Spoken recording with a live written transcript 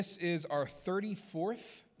This is our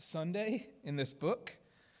 34th Sunday in this book.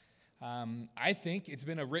 I think it's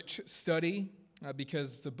been a rich study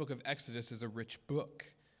because the book of Exodus is a rich book.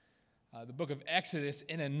 The book of Exodus,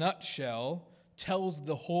 in a nutshell, tells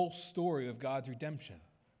the whole story of God's redemption.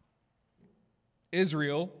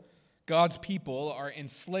 Israel, God's people, are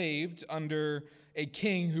enslaved under a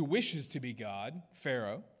king who wishes to be God,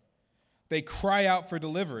 Pharaoh. They cry out for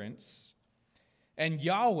deliverance. And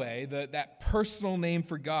Yahweh, that personal name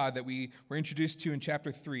for God that we were introduced to in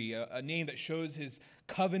chapter 3, a name that shows his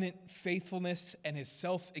covenant faithfulness and his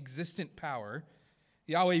self-existent power,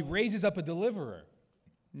 Yahweh raises up a deliverer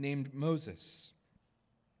named Moses.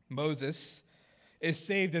 Moses is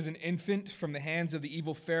saved as an infant from the hands of the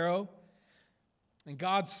evil Pharaoh, and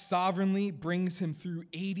God sovereignly brings him through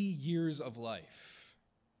 80 years of life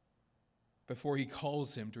before he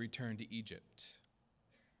calls him to return to Egypt.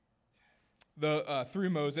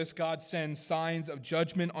 Through Moses, God sends signs of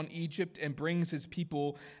judgment on Egypt and brings his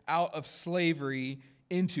people out of slavery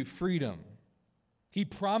into freedom. He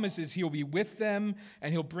promises he'll be with them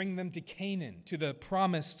and he'll bring them to Canaan, to the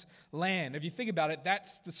promised land. If you think about it,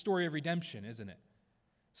 that's the story of redemption, isn't it?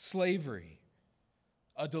 Slavery,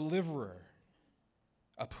 a deliverer,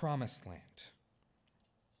 a promised land.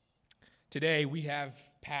 Today, we have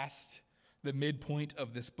passed the midpoint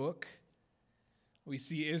of this book. We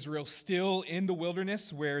see Israel still in the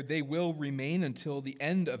wilderness where they will remain until the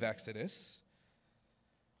end of Exodus.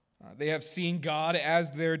 They have seen God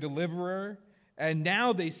as their deliverer, and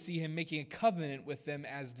now they see him making a covenant with them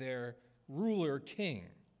as their ruler king.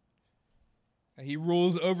 He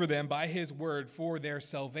rules over them by his word for their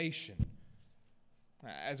salvation.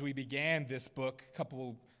 As we began this book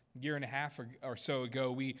year and a half or so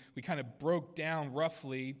ago, we kind of broke down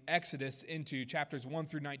roughly Exodus into chapters 1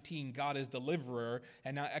 through 19, God as deliverer,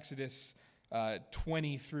 and now Exodus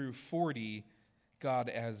 20 through 40, God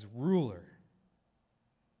as ruler.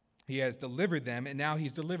 He has delivered them, and now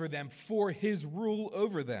he's delivered them for his rule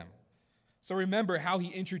over them. So remember how he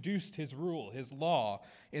introduced his rule, his law,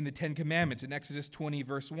 in the Ten Commandments. In Exodus 20,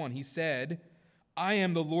 verse 1, he said, "I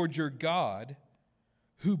am the Lord your God,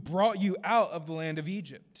 who brought you out of the land of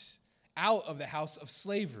Egypt, out of the house of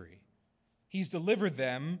slavery." He's delivered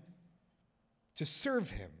them to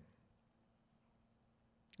serve him.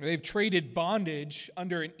 They've traded bondage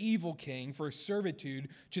under an evil king for servitude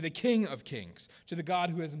to the King of Kings, to the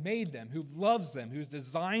God who has made them, who loves them, who's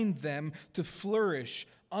designed them to flourish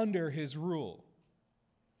under his rule.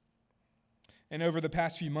 And over the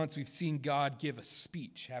past few months, we've seen God give a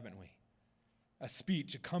speech, haven't we? A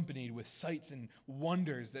speech accompanied with sights and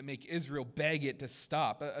wonders that make Israel beg it to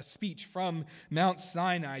stop. A speech from Mount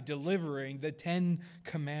Sinai delivering the 10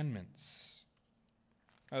 Commandments.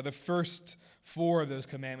 The first 4 of those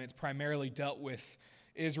commandments primarily dealt with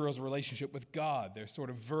Israel's relationship with God, their sort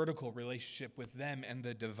of vertical relationship with them and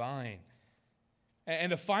the divine.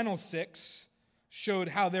 And the final 6 showed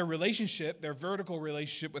how their relationship, their vertical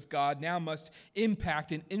relationship with God, now must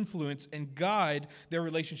impact and influence and guide their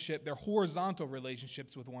relationship, their horizontal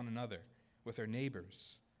relationships with one another, with their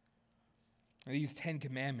neighbors. And these 10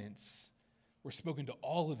 Commandments were spoken to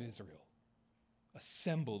all of Israel,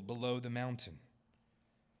 assembled below the mountain.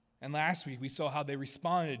 And last week we saw how they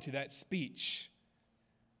responded to that speech.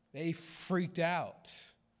 They freaked out,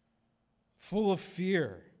 full of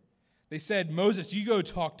fear. They said, "Moses, you go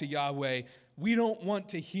talk to Yahweh. We don't want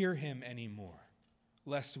to hear him anymore,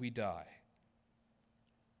 lest we die."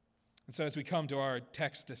 And so as we come to our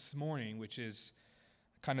text this morning, which is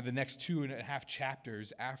kind of the next 2.5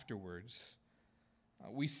 chapters afterwards,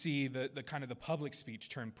 we see the kind of the public speech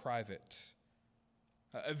turn private.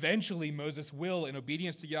 Eventually, Moses will, in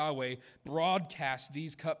obedience to Yahweh, broadcast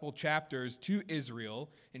these couple chapters to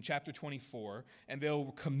Israel in chapter 24, and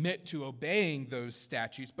they'll commit to obeying those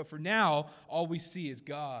statutes. But for now, all we see is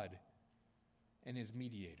God and his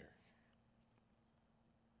mediator.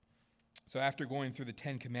 So after going through the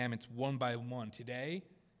 10 Commandments one by one today,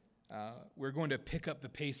 we're going to pick up the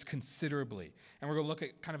pace considerably. And we're going to look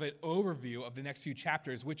at kind of an overview of the next few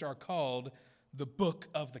chapters, which are called the Book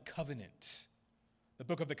of the Covenant. The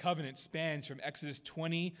Book of the Covenant spans from Exodus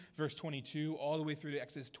 20, verse 22, all the way through to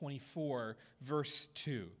Exodus 24, verse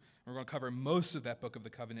 2. We're going to cover most of that Book of the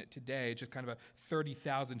Covenant today, just kind of a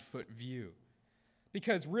 30,000-foot view.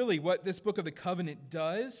 Because really what this Book of the Covenant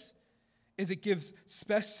does is it gives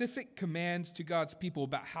specific commands to God's people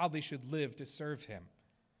about how they should live to serve him.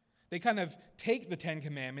 They kind of take the 10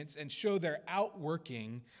 Commandments and show their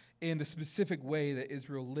outworking in the specific way that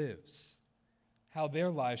Israel lives, how their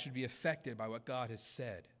lives should be affected by what God has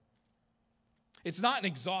said. It's not an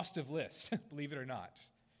exhaustive list, believe it or not.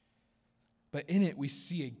 But in it, we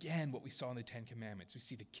see again what we saw in the Ten Commandments. We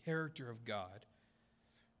see the character of God.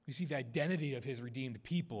 We see the identity of his redeemed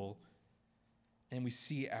people. And we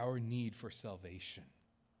see our need for salvation.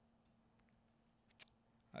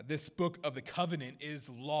 This book of the covenant is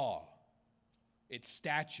law. It's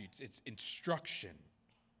statutes. It's instruction.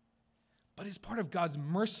 But it's part of God's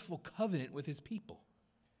merciful covenant with his people.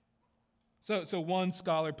 So one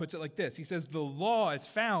scholar puts it like this. He says the law is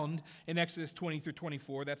found in Exodus 20 through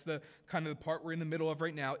 24. That's the kind of the part we're in the middle of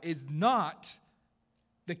right now, is not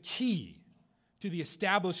the key to the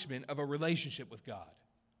establishment of a relationship with God,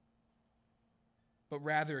 but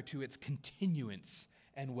rather to its continuance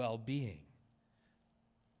and well-being.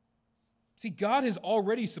 See, God has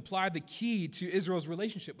already supplied the key to Israel's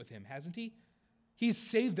relationship with him, hasn't he? He's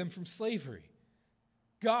saved them from slavery.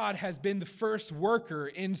 God has been the first worker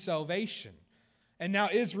in salvation. And now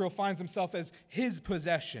Israel finds himself as his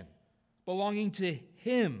possession, belonging to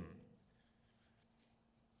him.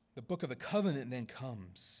 The book of the covenant then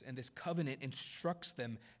comes, and this covenant instructs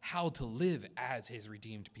them how to live as his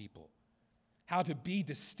redeemed people, how to be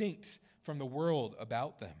distinct from the world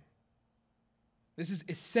about them. This is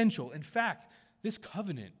essential. In fact, this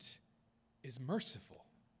covenant is merciful.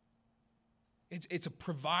 It's a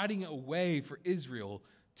providing a way for Israel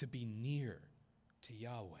to be near to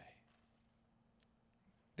Yahweh.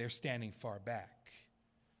 They're standing far back.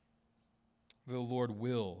 The Lord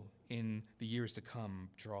will, in the years to come,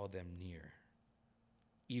 draw them near,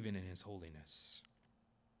 even in his holiness.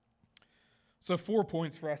 So 4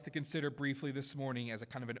 points for us to consider briefly this morning as a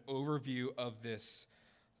kind of an overview of this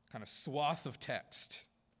kind of swath of text.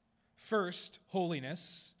 First,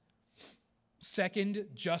 holiness. Second,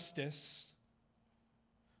 justice.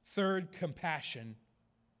 Third, compassion.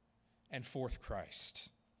 And fourth, Christ.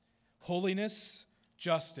 Holiness,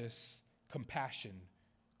 justice, compassion,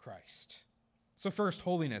 Christ. So first,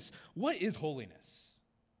 holiness. What is holiness?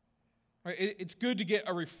 Right, it's good to get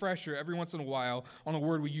a refresher every once in a while on a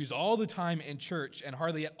word we use all the time in church and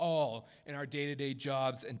hardly at all in our day-to-day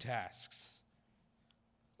jobs and tasks.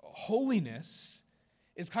 Holiness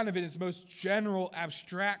is kind of in its most general,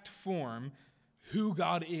 abstract form who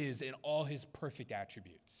God is in all his perfect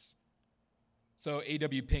attributes. So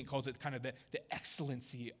A.W. Pink calls it kind of the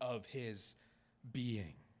excellency of his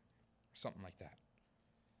being, or something like that.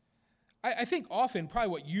 I think often probably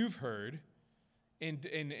what you've heard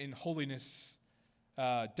in holiness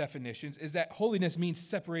definitions is that holiness means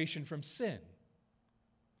separation from sin.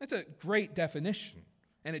 That's a great definition,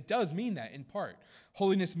 and it does mean that in part.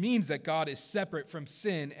 Holiness means that God is separate from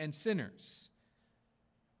sin and sinners.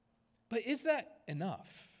 But is that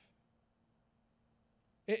enough?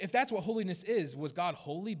 If that's what holiness is, was God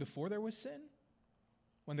holy before there was sin?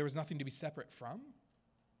 When there was nothing to be separate from?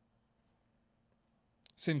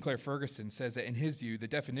 Sinclair Ferguson says that in his view, the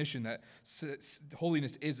definition that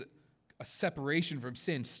holiness is a separation from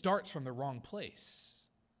sin starts from the wrong place.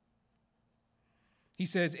 He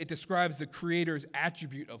says it describes the Creator's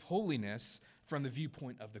attribute of holiness from the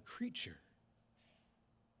viewpoint of the creature.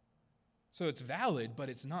 So it's valid, but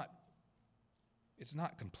it's not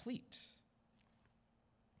complete.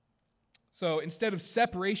 So instead of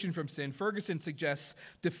separation from sin, Ferguson suggests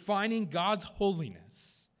defining God's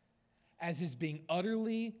holiness as his being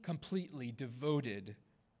utterly, completely devoted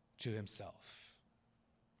to himself.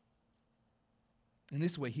 In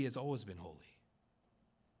this way, he has always been holy,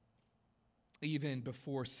 even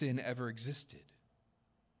before sin ever existed.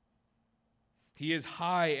 He is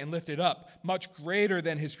high and lifted up, much greater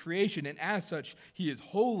than his creation, and as such, he is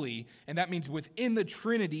holy, and that means within the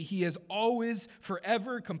Trinity, he is always,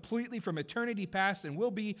 forever, completely, from eternity past and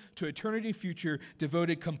will be to eternity future,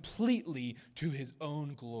 devoted completely to his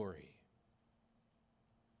own glory.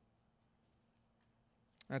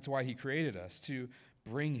 That's why he created us, to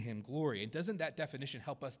bring him glory. And doesn't that definition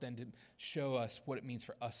help us then to show us what it means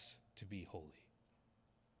for us to be holy?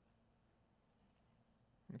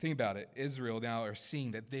 Think about it. Israel now are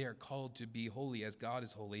seeing that they are called to be holy as God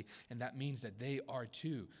is holy, and that means that they are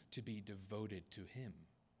too to be devoted to him,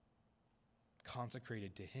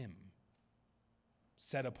 consecrated to him,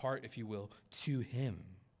 set apart, if you will, to him.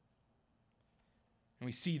 And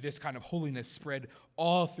we see this kind of holiness spread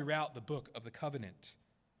all throughout the book of the covenant.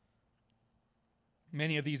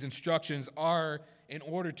 Many of these instructions are in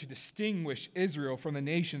order to distinguish Israel from the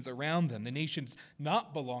nations around them, the nations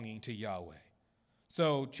not belonging to Yahweh.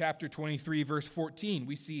 So, chapter 23, verse 14,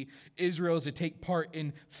 we see Israel is to take part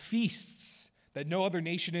in feasts that no other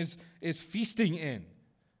nation is feasting in.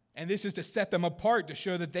 And this is to set them apart, to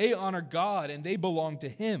show that they honor God and they belong to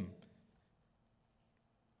him.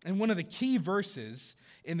 And one of the key verses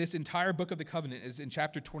in this entire book of the covenant is in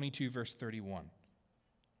chapter 22, verse 31.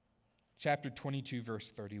 chapter 22,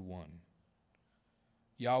 verse 31.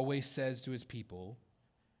 Yahweh says to his people,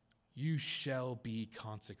 "You shall be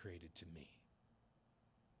consecrated to me.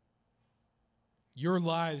 Your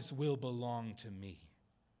lives will belong to me.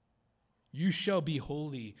 You shall be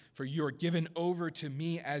holy, for you are given over to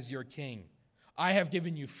me as your king. I have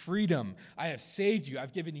given you freedom. I have saved you.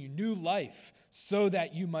 I've given you new life so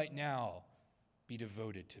that you might now be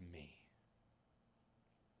devoted to me."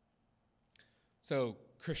 So,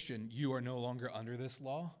 Christian, you are no longer under this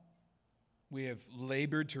law. We have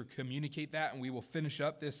labored to communicate that, and we will finish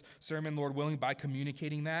up this sermon, Lord willing, by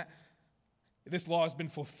communicating that. This law has been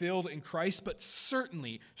fulfilled in Christ, but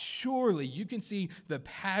certainly, surely, you can see the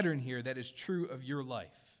pattern here that is true of your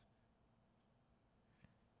life.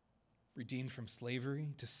 Redeemed from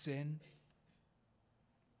slavery to sin,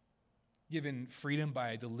 given freedom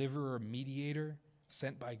by a deliverer, mediator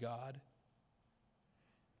sent by God,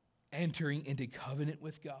 entering into covenant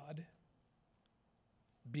with God,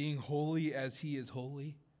 being holy as he is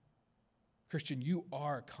holy. Christian, you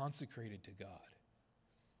are consecrated to God.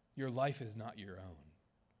 Your life is not your own.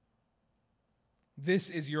 This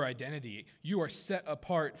is your identity. You are set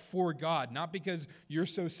apart for God, not because you're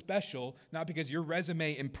so special, not because your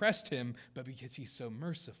resume impressed him, but because he's so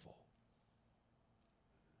merciful.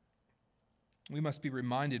 We must be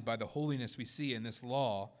reminded by the holiness we see in this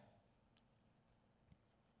law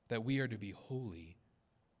that we are to be holy,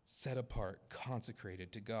 set apart,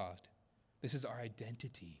 consecrated to God. This is our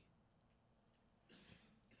identity.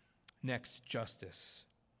 Next, justice.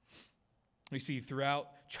 We see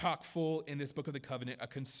throughout, chock full in this book of the covenant, a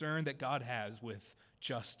concern that God has with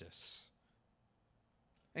justice.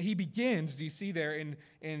 And he begins, you see there in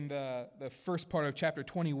the first part of chapter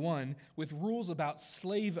 21, with rules about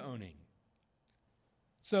slave owning.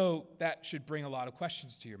 So that should bring a lot of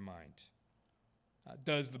questions to your mind.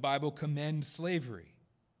 Does the Bible commend slavery?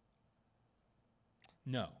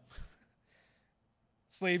 No.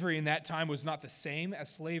 Slavery in that time was not the same as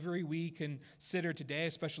slavery we consider today,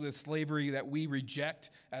 especially the slavery that we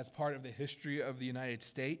reject as part of the history of the United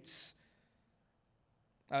States.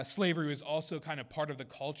 Slavery was also kind of part of the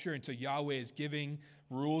culture, and so Yahweh is giving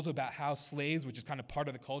rules about how slaves, which is kind of part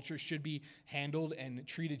of the culture, should be handled and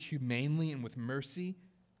treated humanely and with mercy.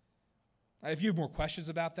 If you have more questions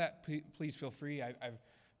about that, please feel free. I've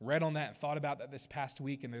read on that and thought about that this past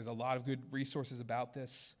week, and there's a lot of good resources about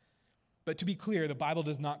this. But to be clear, the Bible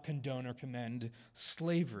does not condone or commend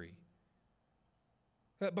slavery.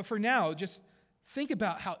 But for now, just think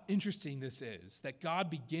about how interesting this is, that God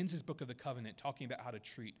begins his book of the covenant talking about how to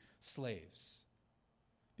treat slaves.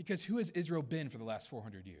 Because who has Israel been for the last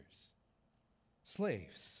 400 years?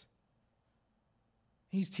 Slaves.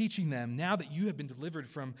 He's teaching them, now that you have been delivered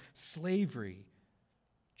from slavery,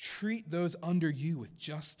 treat those under you with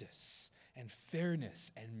justice and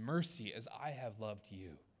fairness and mercy as I have loved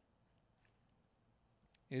you.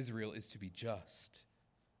 Israel is to be just.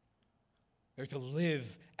 They're to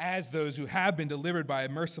live as those who have been delivered by a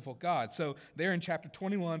merciful God. So there in chapter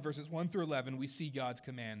 21, verses 1 through 11, we see God's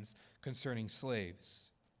commands concerning slaves.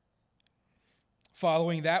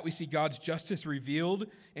 Following that, we see God's justice revealed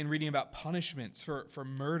in reading about punishments for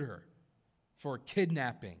murder, for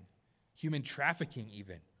kidnapping, human trafficking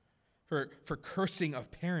even, for cursing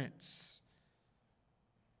of parents.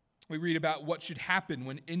 We read about what should happen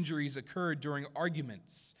when injuries occur during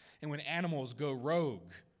arguments and when animals go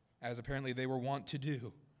rogue, as apparently they were wont to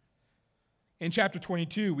do. In chapter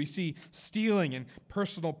 22, we see stealing and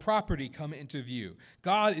personal property come into view.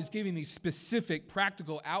 God is giving these specific,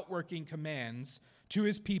 practical, outworking commands to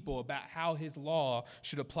his people about how his law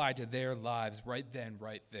should apply to their lives right then,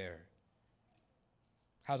 right there.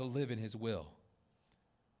 How to live in his will.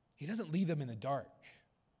 He doesn't leave them in the dark.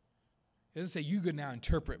 He doesn't say, you go now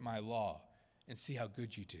interpret my law and see how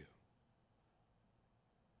good you do.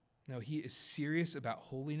 No, he is serious about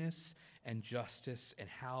holiness and justice and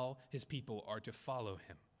how his people are to follow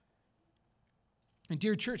him. And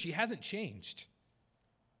dear church, he hasn't changed.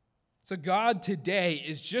 So God today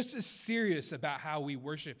is just as serious about how we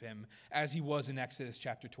worship him as he was in Exodus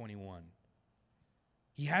chapter 21.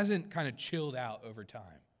 He hasn't kind of chilled out over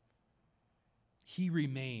time. He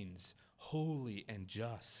remains holy and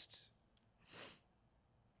just.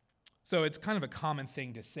 So it's kind of a common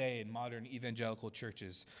thing to say in modern evangelical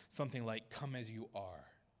churches, something like, come as you are,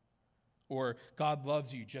 or God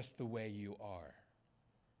loves you just the way you are.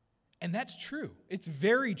 And that's true. It's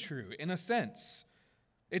very true in a sense.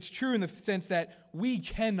 It's true in the sense that we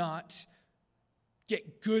cannot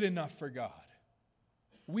get good enough for God.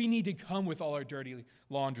 We need to come with all our dirty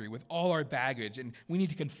laundry, with all our baggage, and we need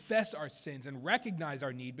to confess our sins and recognize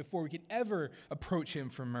our need before we can ever approach him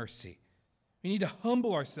for mercy. We need to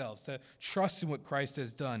humble ourselves to trust in what Christ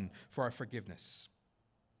has done for our forgiveness.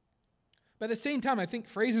 But at the same time, I think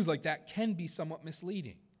phrases like that can be somewhat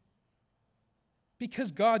misleading.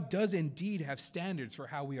 Because God does indeed have standards for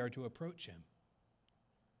how we are to approach him,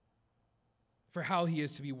 for how he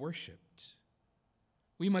is to be worshiped.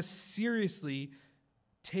 We must seriously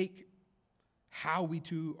take how we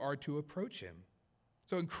are to approach him.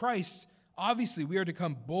 So in Christ, obviously, we are to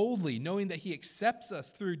come boldly, knowing that he accepts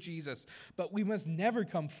us through Jesus, but we must never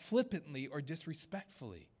come flippantly or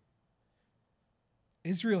disrespectfully.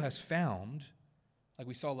 Israel has found, like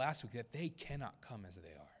we saw last week, that they cannot come as they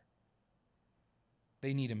are.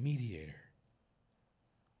 They need a mediator.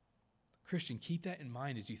 Christian, keep that in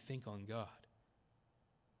mind as you think on God.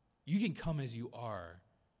 You can come as you are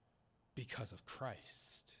because of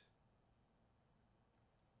Christ.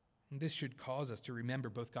 And this should cause us to remember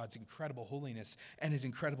both God's incredible holiness and his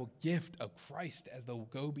incredible gift of Christ as the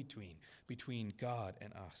go-between between God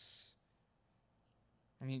and us.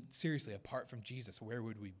 I mean, seriously, apart from Jesus, where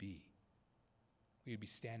would we be? We would be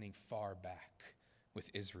standing far back with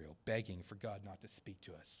Israel, begging for God not to speak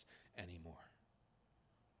to us anymore.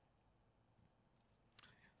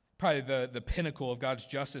 Probably the pinnacle of God's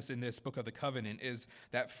justice in this book of the covenant is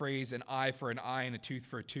that phrase, an eye for an eye and a tooth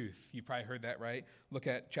for a tooth. You've probably heard that, right? Look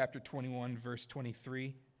at chapter 21, verse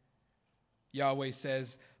 23. Yahweh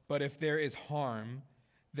says, "But if there is harm,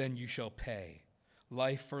 then you shall pay.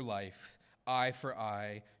 Life for life, eye for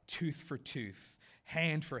eye, tooth for tooth,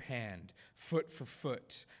 hand for hand, foot for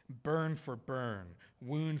foot, burn for burn,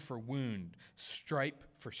 wound for wound, stripe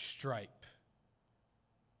for stripe."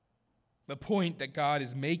 The point that God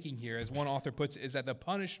is making here, as one author puts it, is that the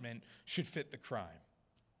punishment should fit the crime.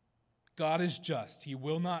 God is just. He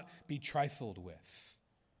will not be trifled with.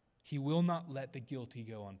 He will not let the guilty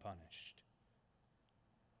go unpunished.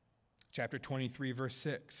 Chapter 23, verse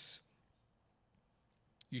 6.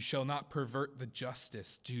 "You shall not pervert the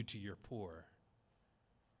justice due to your poor."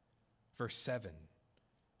 Verse 7.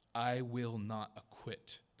 "I will not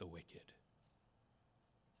acquit the wicked."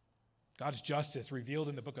 God's justice revealed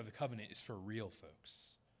in the book of the covenant is for real,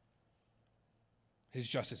 folks. His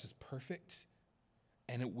justice is perfect,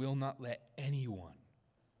 and it will not let anyone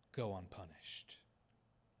go unpunished.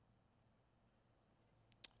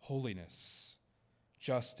 Holiness,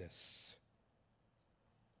 justice.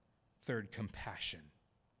 Third, compassion.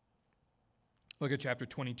 Look at chapter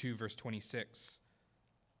 22, verse 26.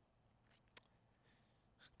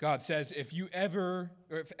 God says, if ever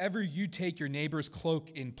you take your neighbor's cloak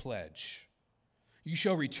in pledge, you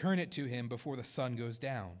shall return it to him before the sun goes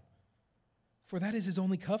down. For that is his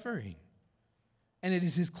only covering, and it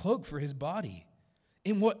is his cloak for his body.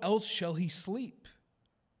 In what else shall he sleep?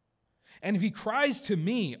 And if he cries to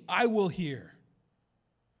me, I will hear,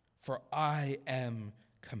 for I am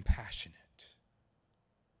compassionate.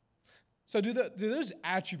 So do those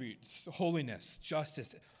attributes, holiness,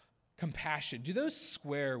 justice, compassion, do those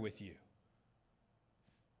square with you?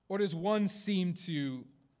 Or does one seem to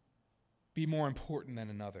be more important than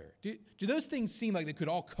another? Do those things seem like they could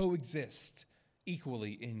all coexist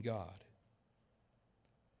equally in God?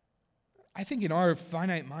 I think in our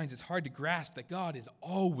finite minds, it's hard to grasp that God is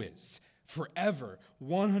always, forever,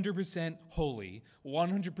 100% holy,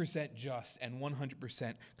 100% just, and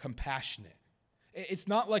 100% compassionate. It's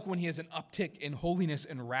not like when he has an uptick in holiness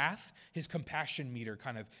and wrath, his compassion meter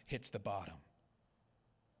kind of hits the bottom.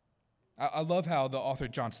 I love how the author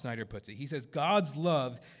John Snyder puts it. He says, God's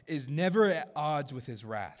love is never at odds with his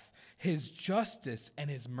wrath. His justice and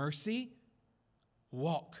his mercy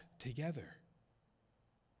walk together.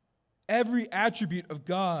 Every attribute of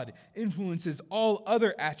God influences all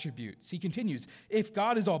other attributes. He continues, if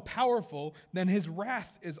God is all-powerful, then his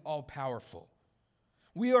wrath is all-powerful.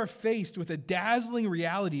 We are faced with a dazzling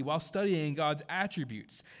reality while studying God's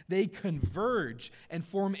attributes. They converge and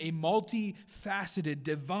form a multifaceted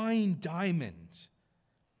divine diamond.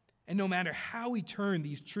 And no matter how we turn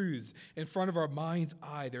these truths in front of our mind's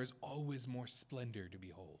eye, there's always more splendor to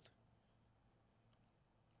behold.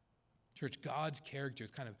 Church, God's character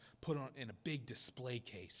is kind of put on in a big display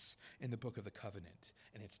case in the book of the covenant,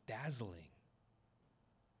 and it's dazzling.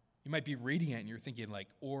 You might be reading it and you're thinking like,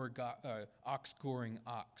 ox goring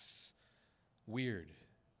ox. Weird.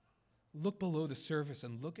 Look below the surface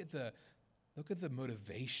and look at the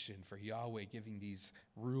motivation for Yahweh giving these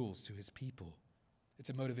rules to his people.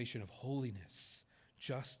 It's a motivation of holiness,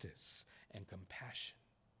 justice, and compassion.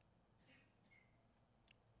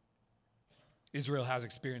 Israel has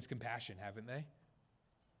experienced compassion, haven't they?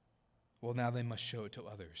 Well, now they must show it to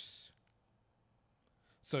others.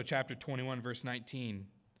 So chapter 21, verse 19,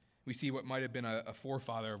 we see what might have been a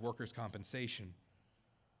forefather of workers' compensation.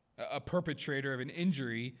 A perpetrator of an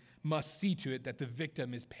injury must see to it that the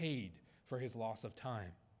victim is paid for his loss of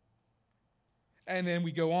time. And then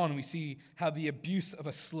we go on and we see how the abuse of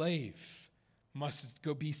a slave must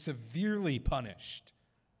be severely punished.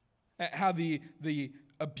 How the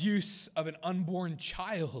abuse of an unborn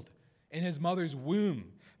child in his mother's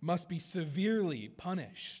womb must be severely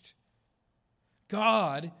punished.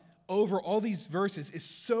 God, over all these verses, is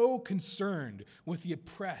so concerned with the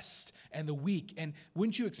oppressed and the weak. And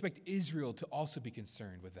wouldn't you expect Israel to also be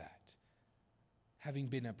concerned with that? Having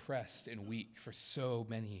been oppressed and weak for so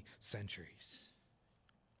many centuries.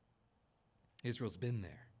 Israel's been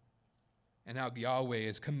there. And now Yahweh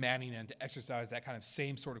is commanding them to exercise that kind of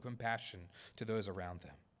same sort of compassion to those around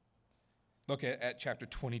them. Look at chapter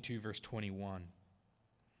 22, verse 21.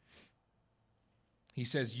 He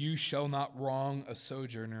says, "You shall not wrong a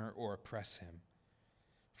sojourner or oppress him,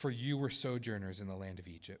 for you were sojourners in the land of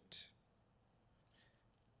Egypt."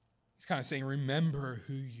 He's kind of saying, remember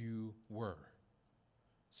who you were,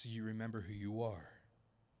 so you remember who you are.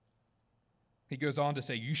 He goes on to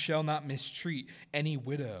say, "You shall not mistreat any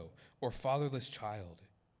widow or fatherless child.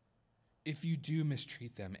 If you do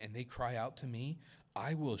mistreat them and they cry out to me,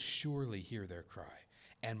 I will surely hear their cry,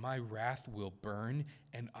 and my wrath will burn,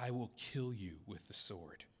 and I will kill you with the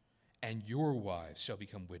sword. And your wives shall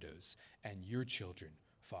become widows, and your children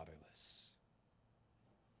fatherless.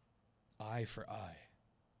 Eye for eye,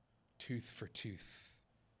 tooth for tooth,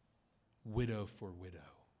 widow for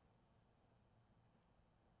widow."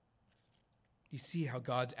 You see how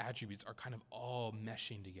God's attributes are kind of all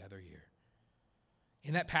meshing together here.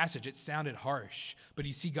 In that passage, it sounded harsh, but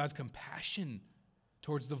you see God's compassion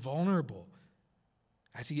towards the vulnerable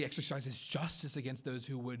as he exercises justice against those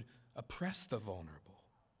who would oppress the vulnerable.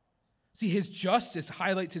 See, his justice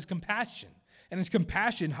highlights his compassion, and his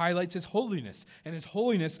compassion highlights his holiness, and his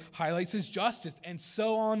holiness highlights his justice, and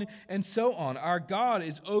so on and so on. Our God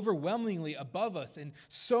is overwhelmingly above us in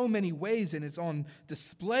so many ways, and it's on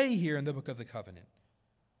display here in the Book of the Covenant.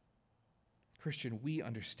 Christian, we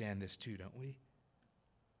understand this too, don't we?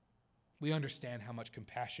 We understand how much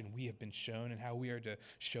compassion we have been shown and how we are to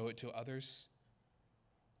show it to others.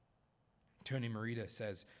 Tony Merida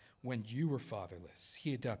says, "When you were fatherless,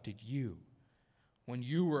 he adopted you. When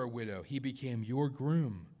you were a widow, he became your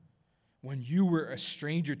groom. When you were a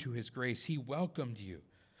stranger to his grace, he welcomed you.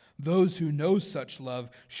 Those who know such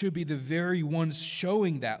love should be the very ones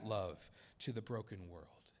showing that love to the broken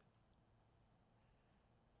world."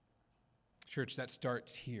 Church, that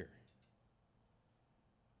starts here.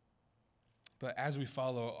 But as we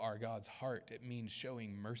follow our God's heart, it means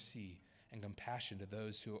showing mercy and compassion to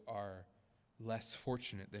those who are less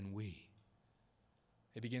fortunate than we.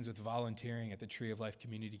 It begins with volunteering at the Tree of Life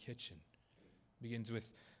Community Kitchen. It begins with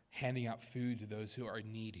handing out food to those who are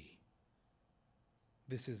needy.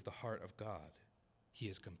 This is the heart of God. He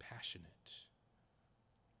is compassionate.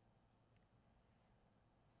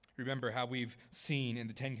 Remember how we've seen in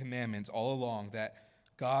the Ten Commandments all along that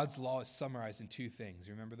God's law is summarized in two things.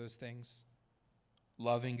 Remember those things?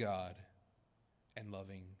 Loving God and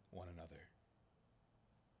loving one another.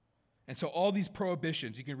 And so all these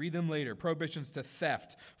prohibitions, you can read them later, prohibitions to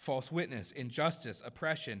theft, false witness, injustice,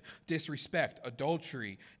 oppression, disrespect,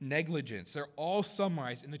 adultery, negligence, they're all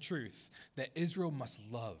summarized in the truth that Israel must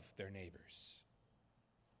love their neighbors.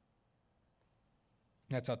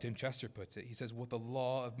 That's how Tim Chester puts it. He says, what the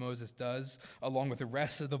law of Moses does, along with the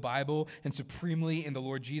rest of the Bible, and supremely in the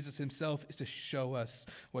Lord Jesus himself, is to show us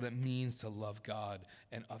what it means to love God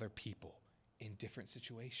and other people in different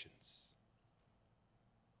situations.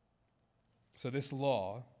 So this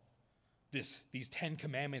law, these 10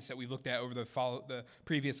 commandments that we looked at over the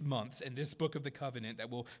previous months, and this book of the covenant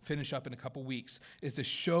that we'll finish up in a couple weeks, is to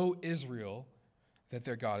show Israel that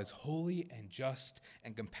their God is holy and just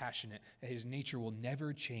and compassionate, that his nature will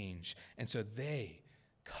never change. And so they,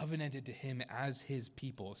 covenanted to him as his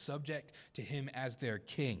people, subject to him as their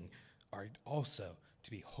king, are also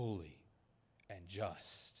to be holy and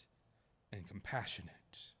just and compassionate.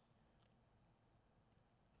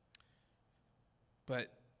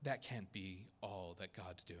 But that can't be all that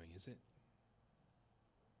God's doing, is it?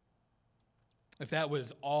 If that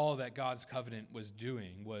was all that God's covenant was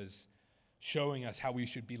doing, was showing us how we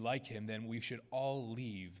should be like him, then we should all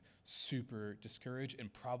leave super discouraged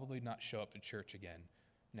and probably not show up to church again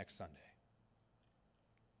next Sunday.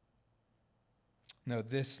 No,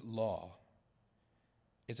 this law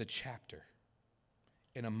is a chapter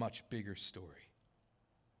in a much bigger story.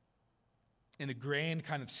 In the grand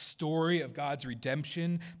kind of story of God's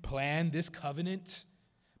redemption plan, this covenant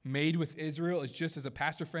made with Israel is, just as a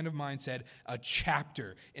pastor friend of mine said, a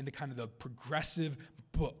chapter in the kind of the progressive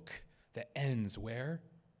book that ends where?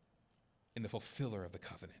 in the fulfiller of the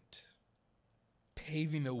covenant,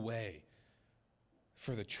 paving the way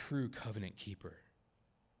for the true covenant keeper.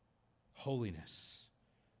 Holiness,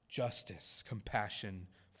 justice, compassion,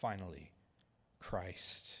 finally,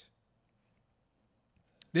 Christ.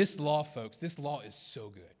 This law, folks, this law is so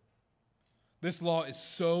good. This law is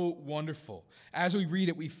so wonderful. As we read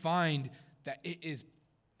it, we find that it is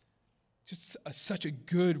just such a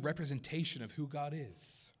good representation of who God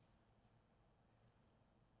is.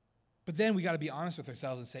 But then we got to be honest with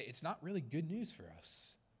ourselves and say, it's not really good news for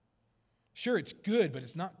us. Sure, it's good, but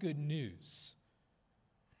it's not good news.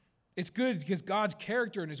 It's good because God's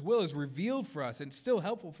character and his will is revealed for us, and it's still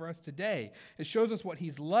helpful for us today. It shows us what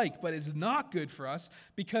he's like, but it's not good for us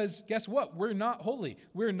because guess what? We're not holy.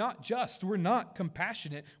 We're not just. We're not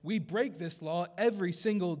compassionate. We break this law every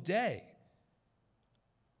single day.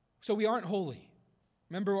 So we aren't holy.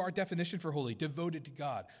 Remember our definition for holy, devoted to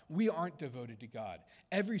God. We aren't devoted to God.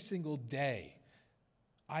 Every single day,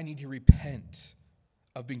 I need to repent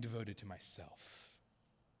of being devoted to myself.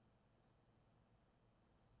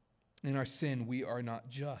 In our sin, we are not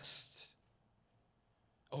just.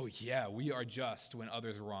 Oh yeah, we are just when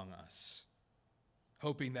others wrong us,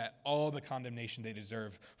 hoping that all the condemnation they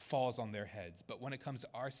deserve falls on their heads. But when it comes to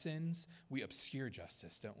our sins, we obscure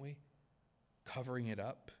justice, don't we? Covering it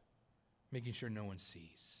up, making sure no one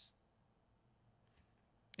sees.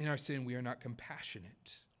 In our sin, we are not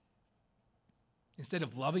compassionate. Instead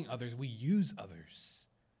of loving others, we use others.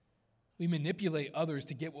 We manipulate others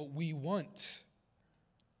to get what we want.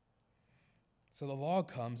 So the law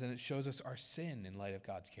comes and it shows us our sin in light of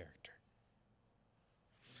God's character.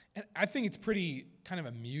 And I think it's pretty kind of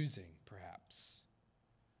amusing, perhaps,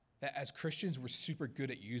 that as Christians, we're super good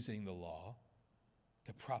at using the law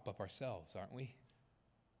to prop up ourselves, aren't we?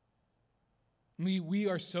 We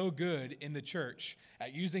are so good in the church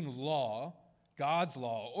at using law, God's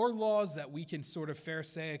law, or laws that we can sort of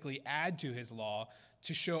pharisaically add to his law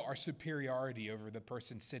to show our superiority over the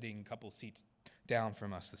person sitting a couple seats down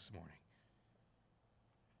from us this morning.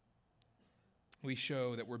 We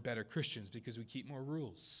show that we're better Christians because we keep more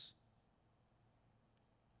rules.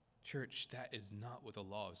 Church, that is not what the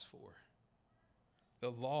law is for. The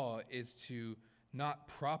law is to not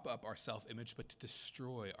prop up our self-image, but to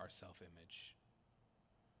destroy our self-image.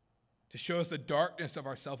 To show us the darkness of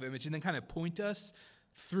our self-image and then kind of point us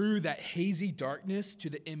through that hazy darkness to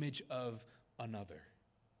the image of another,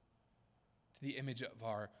 to the image of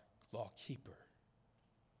our law keeper,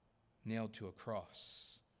 nailed to a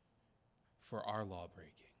cross for our law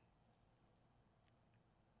breaking.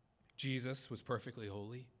 Jesus was perfectly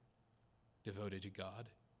holy, devoted to God.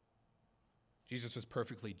 Jesus was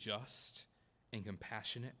perfectly just and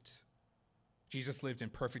compassionate. Jesus lived in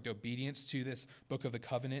perfect obedience to this book of the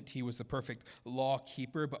covenant. He was the perfect law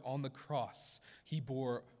keeper, but on the cross, he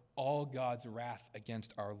bore all God's wrath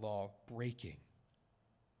against our law breaking.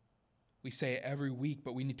 We say it every week,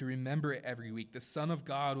 but we need to remember it every week. The Son of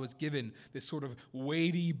God was given this sort of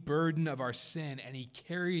weighty burden of our sin, and he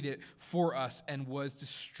carried it for us and was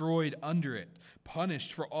destroyed under it,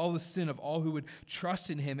 punished for all the sin of all who would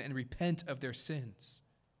trust in him and repent of their sins.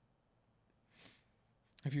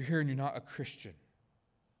 If you're here and you're not a Christian,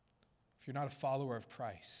 if you're not a follower of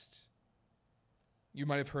Christ, you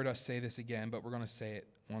might have heard us say this again, but we're going to say it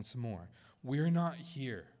once more. We're not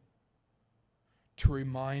here to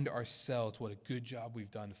remind ourselves what a good job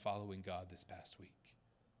we've done following God this past week.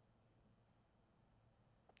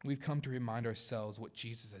 We've come to remind ourselves what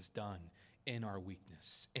Jesus has done in our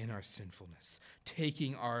weakness, in our sinfulness,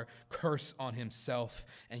 taking our curse on himself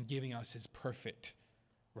and giving us his perfect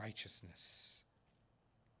righteousness.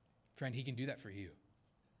 Friend, he can do that for you.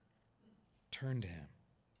 Turn to him.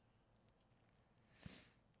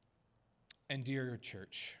 And dear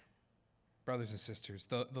church, brothers and sisters,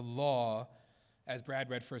 the law, as Brad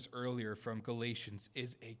read for us earlier from Galatians,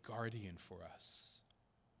 is a guardian for us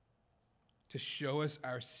to show us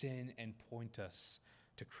our sin and point us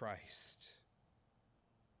to Christ.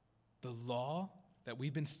 The law that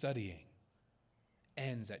we've been studying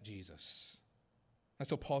ends at Jesus. That's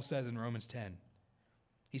what Paul says in Romans 10.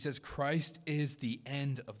 He says, Christ is the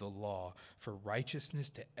end of the law for righteousness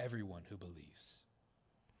to everyone who believes.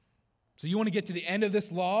 So you want to get to the end of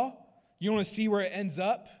this law? You want to see where it ends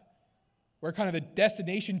up? Where kind of the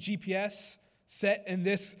destination GPS set in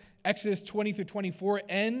this Exodus 20 through 24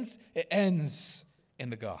 ends? It ends in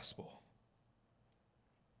the gospel.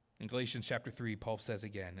 In Galatians chapter 3, Paul says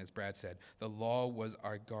again, as Brad said, the law was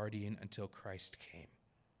our guardian until Christ came,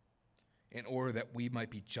 in order that we might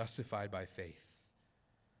be justified by faith.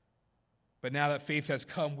 But now that faith has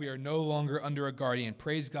come, we are no longer under a guardian.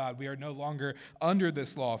 Praise God, we are no longer under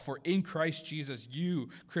this law. For in Christ Jesus, you,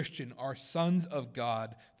 Christian, are sons of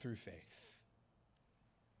God through faith.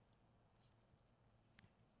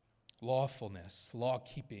 Lawfulness,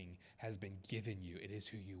 law-keeping has been given you. It is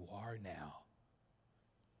who you are now.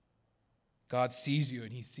 God sees you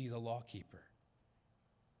and he sees a lawkeeper.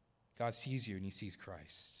 God sees you and he sees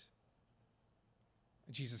Christ.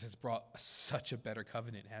 Jesus has brought such a better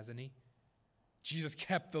covenant, hasn't he? Jesus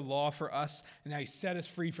kept the law for us, and now he set us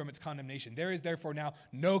free from its condemnation. There is therefore now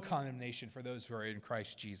no condemnation for those who are in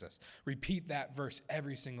Christ Jesus. Repeat that verse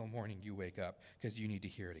every single morning you wake up, because you need to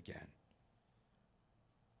hear it again.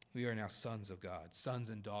 We are now sons of God, sons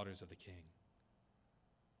and daughters of the King.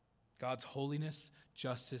 God's holiness,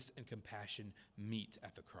 justice, and compassion meet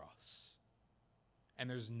at the cross. And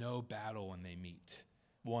there's no battle when they meet,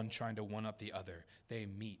 one trying to one-up the other. They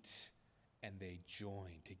meet and they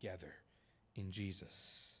join together in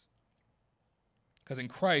Jesus. Because in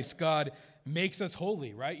Christ, God makes us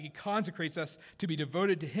holy, right? He consecrates us to be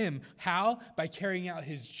devoted to him. How? By carrying out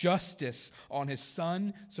his justice on his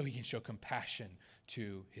Son so he can show compassion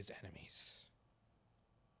to his enemies.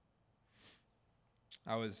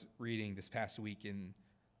 I was reading this past week in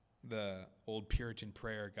the old Puritan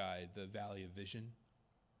prayer guide, The Valley of Vision.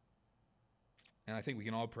 And I think we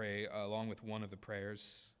can all pray along with one of the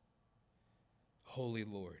prayers. Holy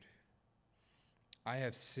Lord, I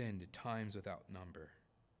have sinned at times without number.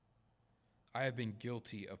 I have been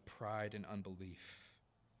guilty of pride and unbelief,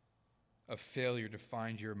 of failure to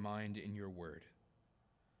find your mind in your word,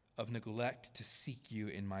 of neglect to seek you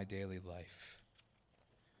in my daily life.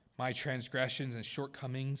 My transgressions and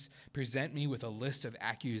shortcomings present me with a list of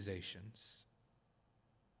accusations.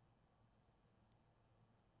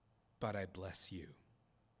 But I bless you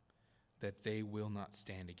that they will not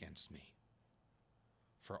stand against me,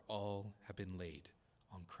 for all have been laid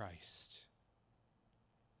on Christ.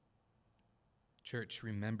 Church,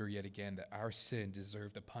 remember yet again that our sin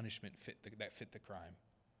deserved the punishment that fit the crime.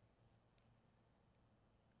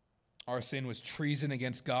 Our sin was treason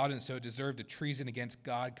against God, and so it deserved a treason against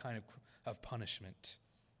God kind of punishment.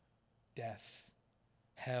 Death,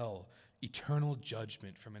 hell, eternal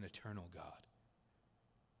judgment from an eternal God.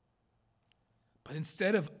 But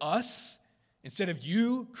instead of us, instead of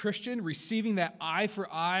you, Christian, receiving that eye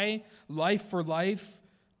for eye, life for life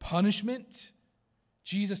punishment,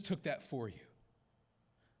 Jesus took that for you.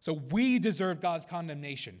 So we deserve God's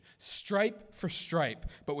condemnation, stripe for stripe.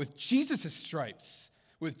 But with Jesus' stripes,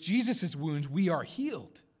 with Jesus' wounds, we are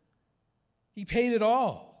healed. He paid it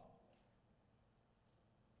all.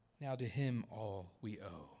 Now to him all we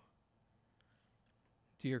owe.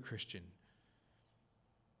 Dear Christian,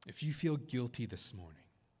 if you feel guilty this morning,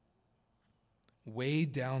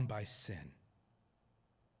 weighed down by sin,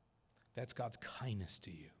 that's God's kindness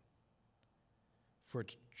to you, for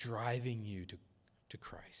it's driving you to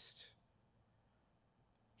Christ.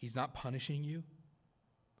 He's not punishing you.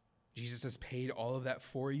 Jesus has paid all of that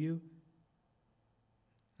for you.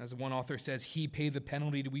 As one author says, he paid the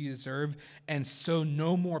penalty we deserve, and so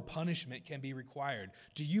no more punishment can be required.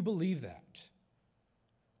 Do you believe that?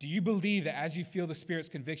 Do you believe that as you feel the Spirit's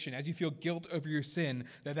conviction, as you feel guilt over your sin,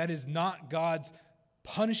 that is not God's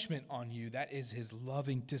punishment on you, that is his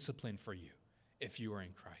loving discipline for you if you are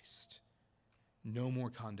in Christ? No more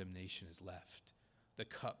condemnation is left. The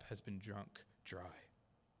cup has been drunk dry.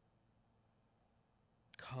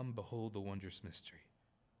 Come, behold the wondrous mystery.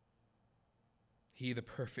 He, the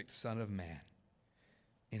perfect Son of Man,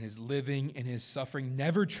 in his living, in his suffering,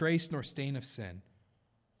 never trace nor stain of sin,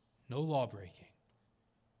 no law-breaking.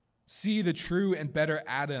 See the true and better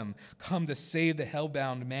Adam come to save the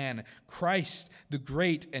hell-bound man, Christ, the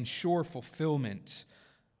great and sure fulfillment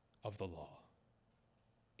of the law.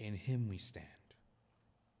 In him we stand.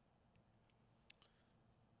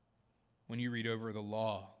 When you read over the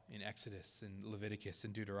law in Exodus and Leviticus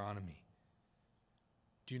and Deuteronomy,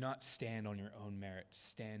 do not stand on your own merits.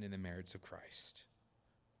 Stand in the merits of Christ,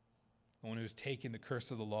 the one who has taken the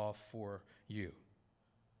curse of the law for you.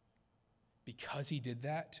 Because he did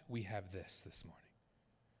that, we have this morning.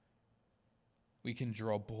 We can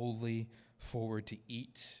draw boldly forward to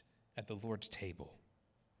eat at the Lord's table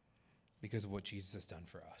because of what Jesus has done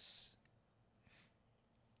for us.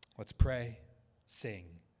 Let's pray, sing,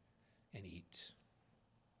 and eat.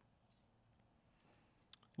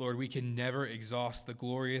 Lord, we can never exhaust the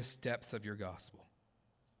glorious depths of your gospel.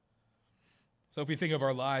 So if we think of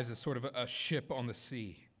our lives as sort of a ship on the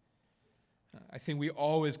sea, I think we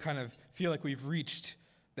always kind of feel like we've reached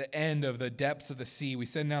the end of the depths of the sea. We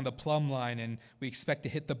send down the plumb line and we expect to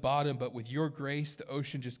hit the bottom, but with your grace, the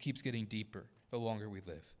ocean just keeps getting deeper the longer we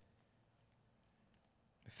live.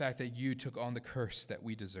 The fact that you took on the curse that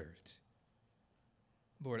we deserved.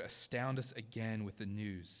 Lord, astound us again with the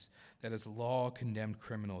news that as law-condemned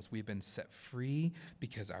criminals, we've been set free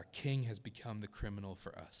because our King has become the criminal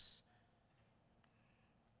for us.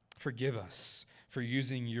 Forgive us for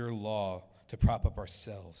using your law to prop up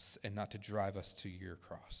ourselves and not to drive us to your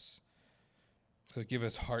cross. So give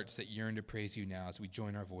us hearts that yearn to praise you now as we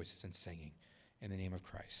join our voices in singing. In the name of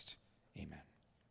Christ, amen.